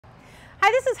Hi,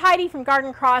 this is Heidi from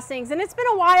Garden Crossings, and it's been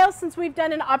a while since we've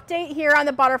done an update here on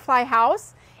the butterfly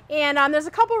house, and there's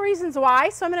a couple reasons why,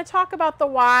 so I'm going to talk about the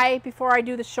why before I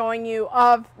do the showing you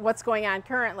of what's going on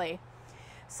currently.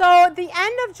 So at the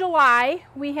end of July,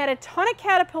 we had a ton of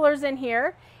caterpillars in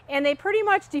here, and they pretty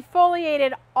much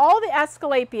defoliated all the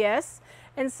Asclepias,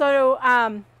 and so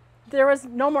there was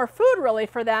no more food really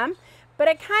for them, but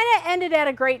it kind of ended at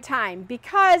a great time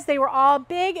because they were all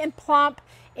big and plump.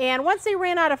 And once they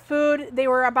ran out of food, they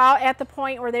were about at the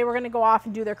point where they were going to go off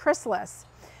and do their chrysalis.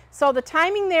 So the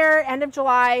timing there, end of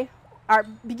July, or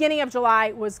beginning of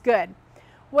July, was good.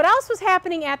 What else was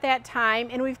happening at that time,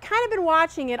 and we've kind of been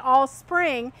watching it all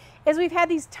spring, is we've had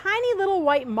these tiny little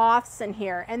white moths in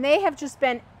here, and they have just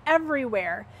been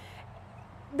everywhere.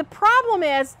 The problem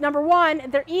is, number one,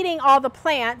 they're eating all the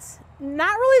plants,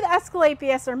 not really the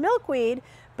Asclepias or milkweed,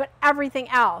 but everything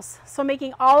else, so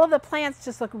making all of the plants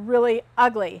just look really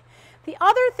ugly. The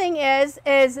other thing is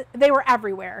they were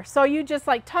everywhere, so you just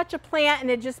like touch a plant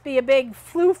and it'd just be a big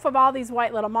floof of all these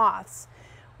white little moths.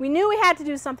 We knew we had to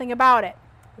do something about it.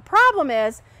 The problem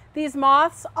is these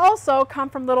moths also come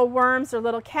from little worms or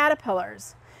little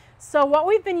caterpillars. So what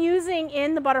we've been using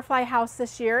in the butterfly house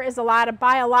this year is a lot of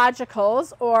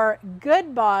biologicals or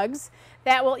good bugs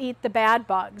that will eat the bad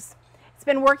bugs. It's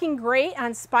been working great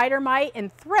on spider mite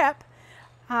and thrip,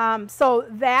 so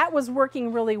that was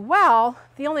working really well.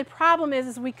 The only problem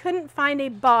is we couldn't find a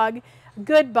bug,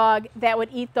 good bug, that would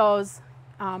eat those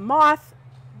moth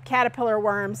caterpillar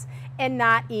worms and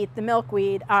not eat the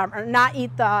milkweed, or not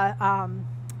eat the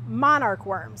monarch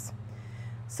worms.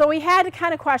 So we had to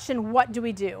kind of question, what do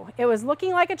we do? It was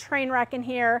looking like a train wreck in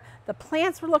here. The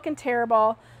plants were looking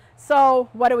terrible. So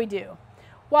what do we do?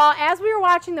 Well, as we were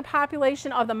watching the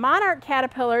population of the monarch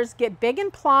caterpillars get big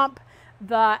and plump,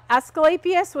 the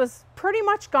Asclepias was pretty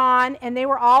much gone and they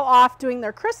were all off doing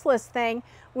their chrysalis thing,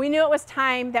 we knew it was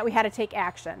time that we had to take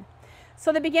action.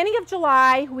 So the beginning of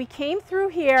July, we came through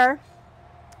here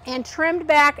and trimmed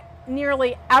back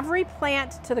nearly every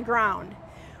plant to the ground.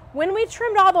 When we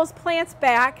trimmed all those plants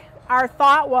back, our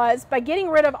thought was by getting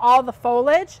rid of all the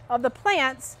foliage of the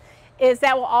plants, is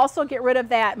that will also get rid of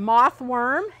that moth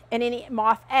worm and any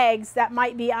moth eggs that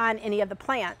might be on any of the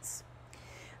plants.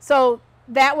 So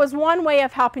that was one way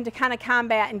of helping to kind of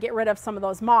combat and get rid of some of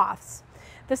those moths.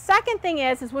 The second thing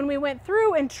is when we went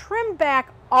through and trimmed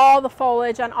back all the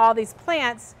foliage on all these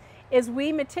plants, is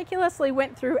we meticulously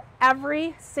went through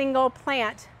every single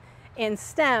plant and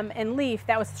stem and leaf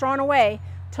that was thrown away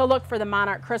to look for the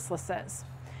monarch chrysalises.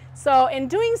 So in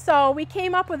doing so, we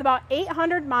came up with about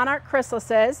 800 monarch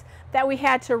chrysalises that we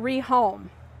had to rehome.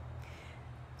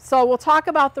 So we'll talk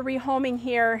about the rehoming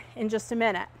here in just a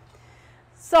minute.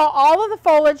 So all of the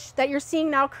foliage that you're seeing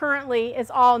now currently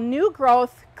is all new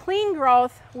growth, clean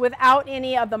growth, without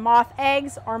any of the moth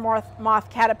eggs or moth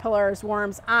caterpillars,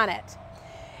 worms on it.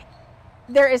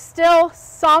 There is still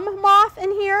some moth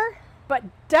in here, but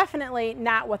definitely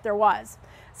not what there was.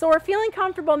 So we're feeling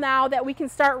comfortable now that we can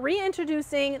start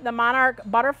reintroducing the monarch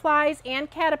butterflies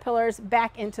and caterpillars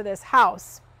back into this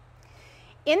house.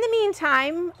 In the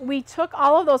meantime, we took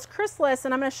all of those chrysalis,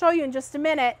 and I'm going to show you in just a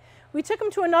minute, we took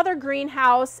them to another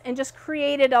greenhouse and just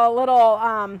created a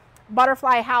little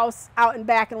butterfly house out and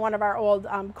back in one of our old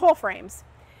coal frames.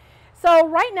 So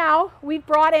right now, we've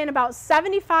brought in about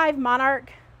 75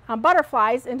 monarch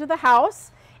butterflies into the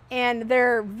house, and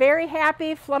they're very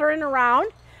happy fluttering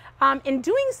around. In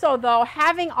doing so, though,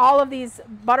 having all of these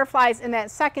butterflies in that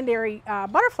secondary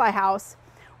butterfly house,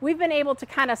 we've been able to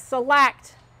kind of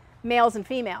select males and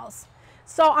females.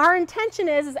 So our intention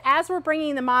is as we're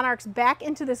bringing the monarchs back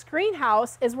into this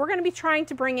greenhouse, is we're going to be trying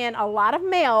to bring in a lot of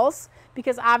males,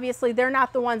 because obviously they're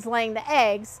not the ones laying the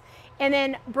eggs, and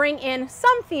then bring in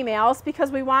some females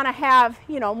because we want to have,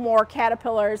 you know, more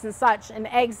caterpillars and such and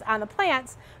eggs on the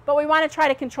plants, but we want to try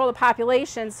to control the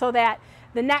population so that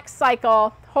the next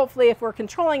cycle, hopefully if we're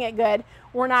controlling it good,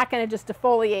 we're not going to just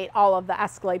defoliate all of the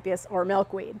Asclepias or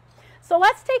milkweed. So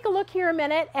let's take a look here a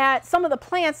minute at some of the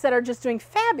plants that are just doing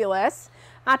fabulous.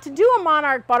 To do a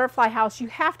monarch butterfly house, you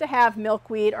have to have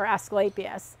milkweed or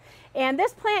Asclepias. And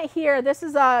this plant here, this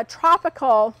is a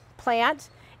tropical plant,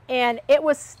 and it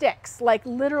was sticks, like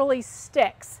literally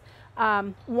sticks,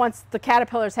 once the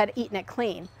caterpillars had eaten it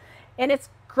clean. And it's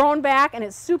grown back and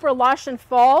it's super lush and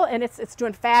full, and it's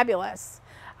doing fabulous.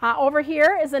 Over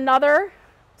here is another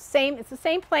it's the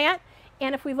same plant,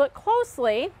 and if we look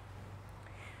closely,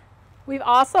 we've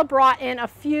also brought in a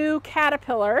few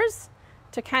caterpillars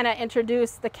to kind of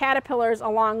introduce the caterpillars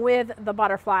along with the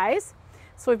butterflies.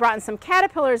 So we brought in some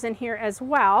caterpillars in here as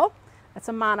well. That's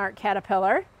a monarch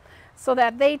caterpillar, so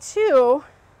that they too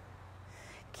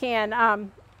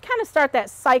can kind of start that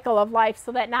cycle of life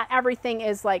so that not everything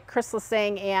is like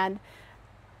chrysalising and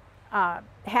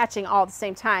hatching all at the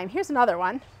same time. Here's another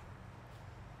one.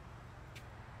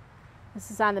 This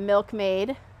is on the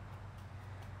milkmaid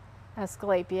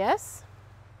Asclepias.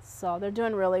 So they're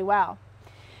doing really well.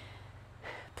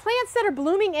 Plants that are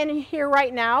blooming in here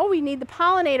right now, we need the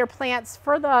pollinator plants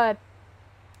for the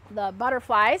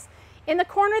butterflies. In the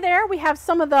corner there, we have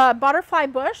some of the butterfly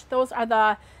bush. Those are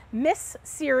the Miss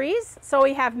series. So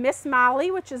we have Miss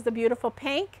Molly, which is the beautiful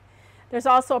pink. There's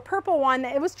also a purple one.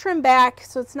 It was trimmed back,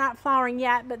 so it's not flowering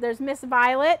yet, but there's Miss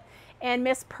Violet and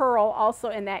Miss Pearl also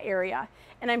in that area.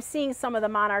 And I'm seeing some of the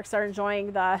monarchs are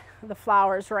enjoying the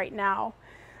flowers right now.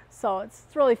 So it's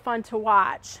really fun to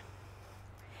watch.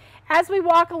 As we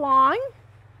walk along,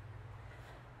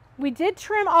 we did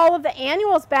trim all of the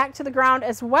annuals back to the ground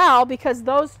as well because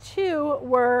those two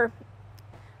were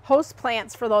host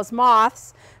plants for those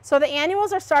moths. So the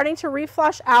annuals are starting to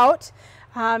reflush out.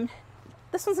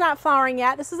 This one's not flowering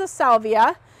yet. This is a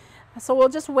salvia, so we'll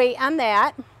just wait on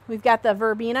that. We've got the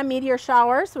verbena meteor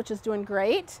showers, which is doing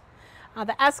great.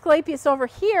 The Asclepias over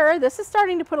here, this is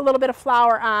starting to put a little bit of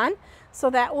flower on, so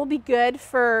that will be good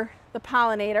for the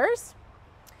pollinators.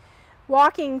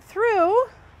 Walking through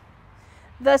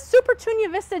the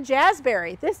Supertunia Vista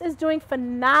Jazzberry. This is doing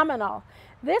phenomenal.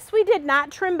 This we did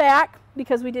not trim back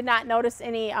because we did not notice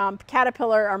any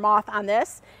caterpillar or moth on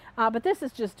this, but this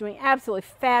is just doing absolutely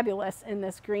fabulous in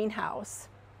this greenhouse.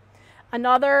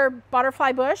 Another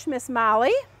butterfly bush, Miss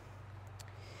Molly.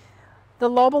 The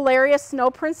Lobularia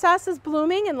Snow Princess is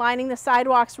blooming and lining the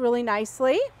sidewalks really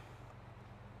nicely.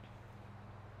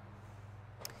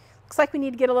 Looks like we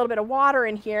need to get a little bit of water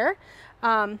in here.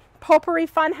 Potpourri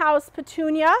Funhouse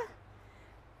Petunia.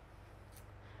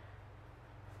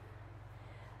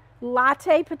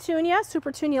 Latte Petunia,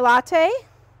 Supertunia Latte.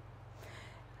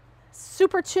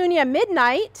 Supertunia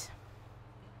Midnight.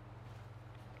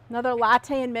 Another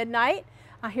latte in midnight.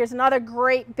 Here's another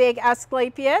great big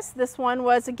Asclepias. This one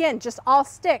was, again, just all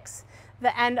sticks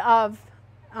the end of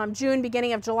June,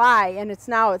 beginning of July, and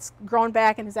it's grown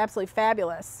back and is absolutely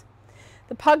fabulous.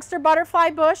 The Pugster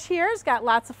butterfly bush here has got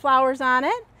lots of flowers on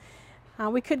it.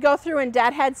 We could go through and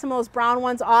deadhead some of those brown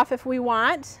ones off if we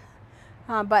want,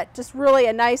 but just really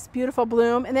a nice, beautiful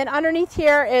bloom. And then underneath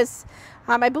here is,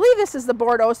 I believe this is the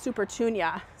Bordeaux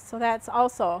Supertunia, so that's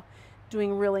also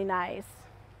doing really nice.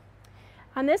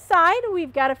 On this side,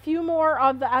 we've got a few more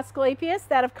of the Asclepias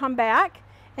that have come back.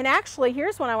 And actually,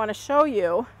 here's one I want to show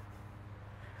you.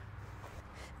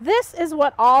 This is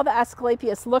what all the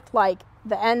Asclepias looked like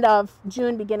the end of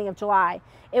June, beginning of July.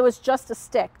 It was just a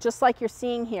stick, just like you're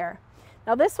seeing here.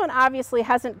 Now this one obviously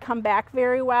hasn't come back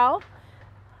very well.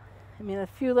 I mean, a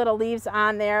few little leaves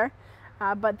on there.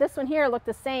 But this one here looked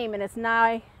the same, and it's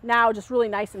now just really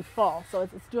nice and full. So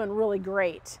it's doing really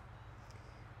great.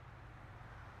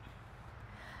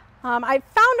 I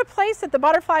found a place that the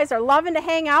butterflies are loving to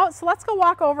hang out, so let's go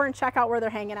walk over and check out where they're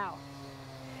hanging out.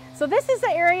 So this is the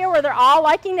area where they're all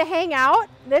liking to hang out.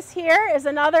 This here is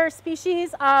another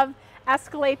species of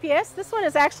Asclepias. This one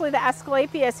is actually the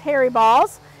Asclepias hairy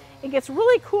balls. It gets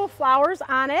really cool flowers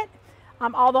on it,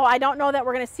 although I don't know that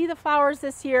we're going to see the flowers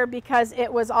this year because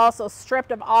it was also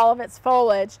stripped of all of its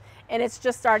foliage and it's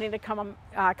just starting to come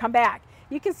back.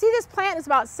 You can see this plant is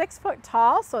about 6 foot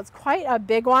tall, so it's quite a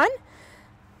big one.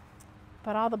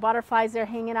 But all the butterflies are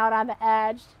hanging out on the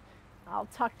edge, all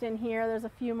tucked in here. There's a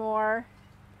few more.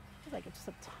 There's like just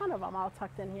a ton of them all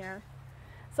tucked in here.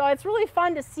 So it's really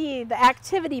fun to see the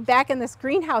activity back in this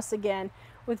greenhouse again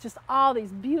with just all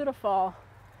these beautiful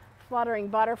fluttering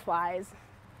butterflies.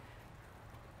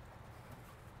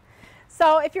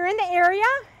 So if you're in the area,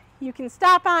 you can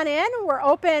stop on in. We're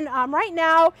open right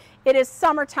now. It is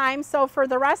summertime, so for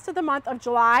the rest of the month of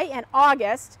July and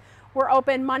August, we're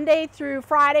open Monday through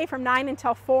Friday from 9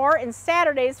 until 4 and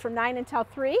Saturdays from 9 until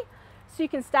 3. So you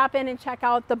can stop in and check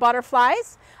out the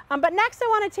butterflies. But next I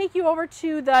want to take you over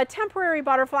to the temporary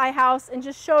butterfly house and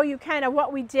just show you kind of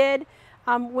what we did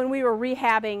when we were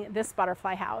rehabbing this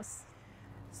butterfly house.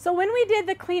 So when we did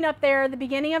the cleanup there at the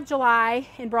beginning of July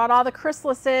and brought all the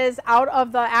chrysalises out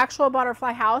of the actual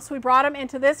butterfly house, we brought them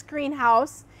into this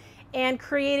greenhouse and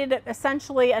created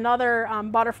essentially another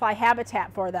butterfly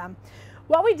habitat for them.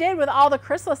 What we did with all the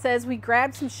chrysalises, we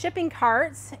grabbed some shipping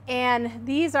carts, and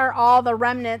these are all the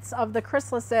remnants of the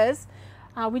chrysalises.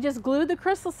 We just glued the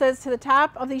chrysalises to the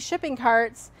top of these shipping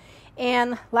carts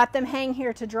and let them hang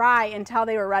here to dry until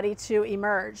they were ready to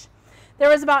emerge. There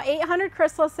was about 800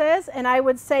 chrysalises, and I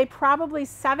would say probably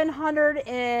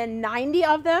 790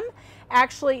 of them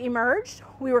actually emerged.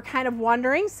 We were kind of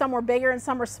wondering, some were bigger and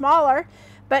some were smaller,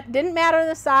 but didn't matter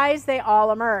the size, they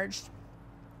all emerged.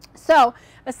 So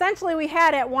essentially we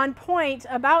had at one point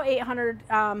about 800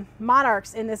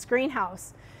 monarchs in this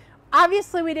greenhouse.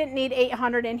 Obviously we didn't need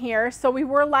 800 in here, so we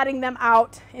were letting them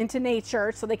out into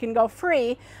nature so they can go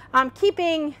free,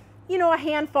 keeping, you know, a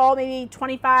handful, maybe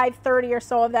 25, 30 or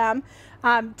so of them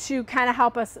to kind of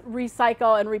help us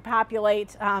recycle and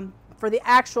repopulate for the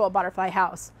actual butterfly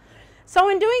house. So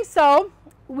in doing so,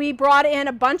 we brought in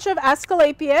a bunch of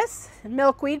Asclepias,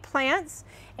 milkweed plants,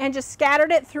 and just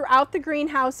scattered it throughout the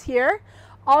greenhouse here.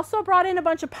 Also brought in a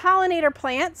bunch of pollinator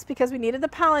plants because we needed the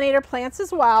pollinator plants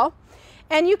as well.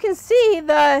 And you can see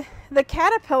the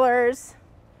caterpillars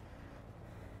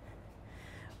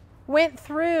went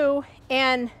through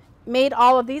and made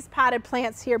all of these potted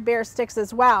plants here bear sticks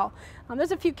as well.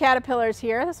 There's a few caterpillars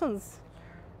here. This one's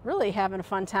really having a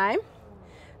fun time.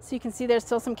 So you can see there's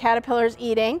still some caterpillars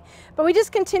eating, but we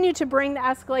just continue to bring the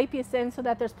Asclepias in so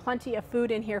that there's plenty of food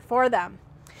in here for them.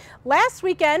 Last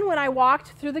weekend when I walked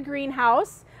through the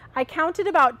greenhouse, I counted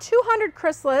about 200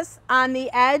 chrysalis on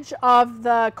the edge of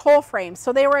the coal frame.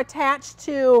 So they were attached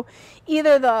to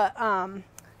either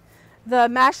the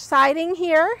mesh siding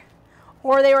here,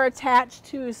 or they were attached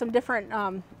to some different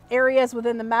areas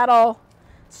within the metal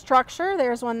structure.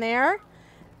 There's one there.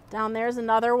 Down there's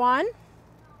another one.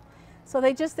 So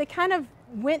they kind of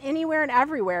went anywhere and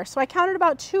everywhere. So I counted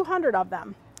about 200 of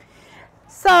them.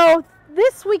 So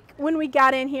this week when we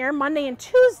got in here, Monday and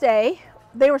Tuesday,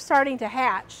 they were starting to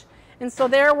hatch. And so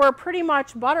there were pretty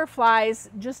much butterflies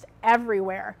just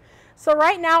everywhere. So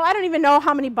right now, I don't even know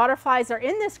how many butterflies are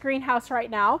in this greenhouse right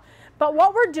now, but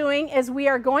what we're doing is we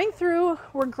are going through,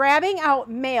 we're grabbing out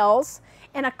males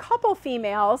and a couple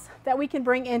females that we can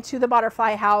bring into the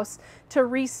butterfly house to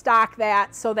restock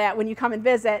that so that when you come and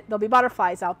visit, there'll be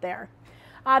butterflies out there.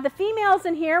 The females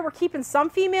in here, we're keeping some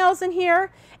females in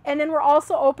here, and then we're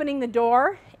also opening the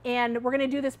door, and we're going to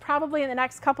do this probably in the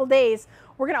next couple days.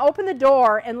 We're going to open the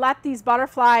door and let these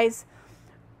butterflies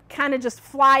kind of just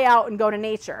fly out and go to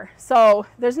nature. So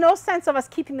there's no sense of us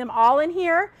keeping them all in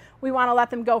here. We want to let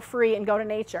them go free and go to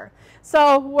nature.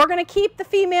 So we're going to keep the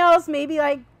females, maybe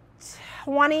like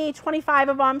 20, 25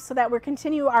 of them, so that we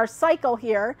continue our cycle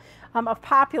here of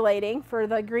populating for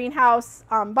the greenhouse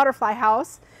butterfly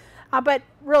house. But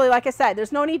really, like I said,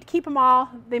 there's no need to keep them all.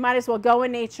 They might as well go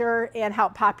in nature and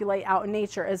help populate out in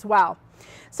nature as well.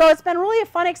 So it's been really a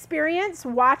fun experience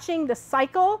watching the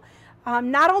cycle,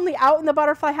 not only out in the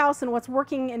butterfly house and what's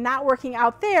working and not working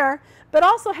out there, but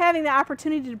also having the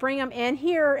opportunity to bring them in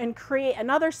here and create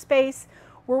another space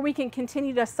where we can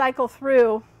continue to cycle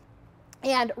through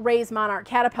and raise monarch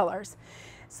caterpillars.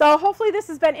 So hopefully this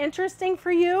has been interesting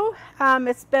for you.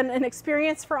 It's been an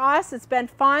experience for us. It's been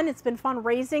fun. It's been fun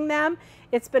raising them.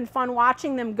 It's been fun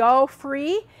watching them go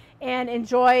free and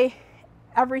enjoy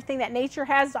everything that nature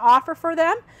has to offer for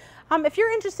them. If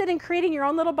you're interested in creating your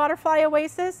own little butterfly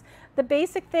oasis, the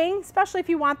basic thing, especially if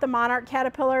you want the monarch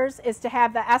caterpillars, is to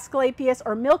have the Asclepias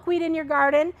or milkweed in your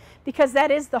garden, because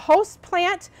that is the host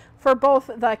plant for both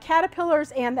the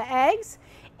caterpillars and the eggs.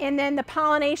 And then the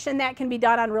pollination, that can be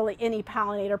done on really any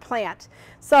pollinator plant.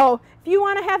 So if you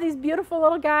want to have these beautiful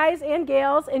little guys and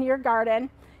gals in your garden,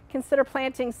 consider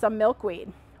planting some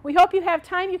milkweed. We hope you have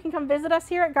time. You can come visit us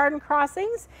here at Garden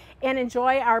Crossings and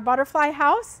enjoy our butterfly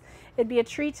house. It'd be a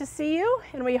treat to see you,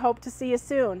 and we hope to see you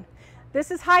soon.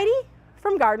 This is Heidi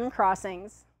from Garden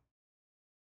Crossings.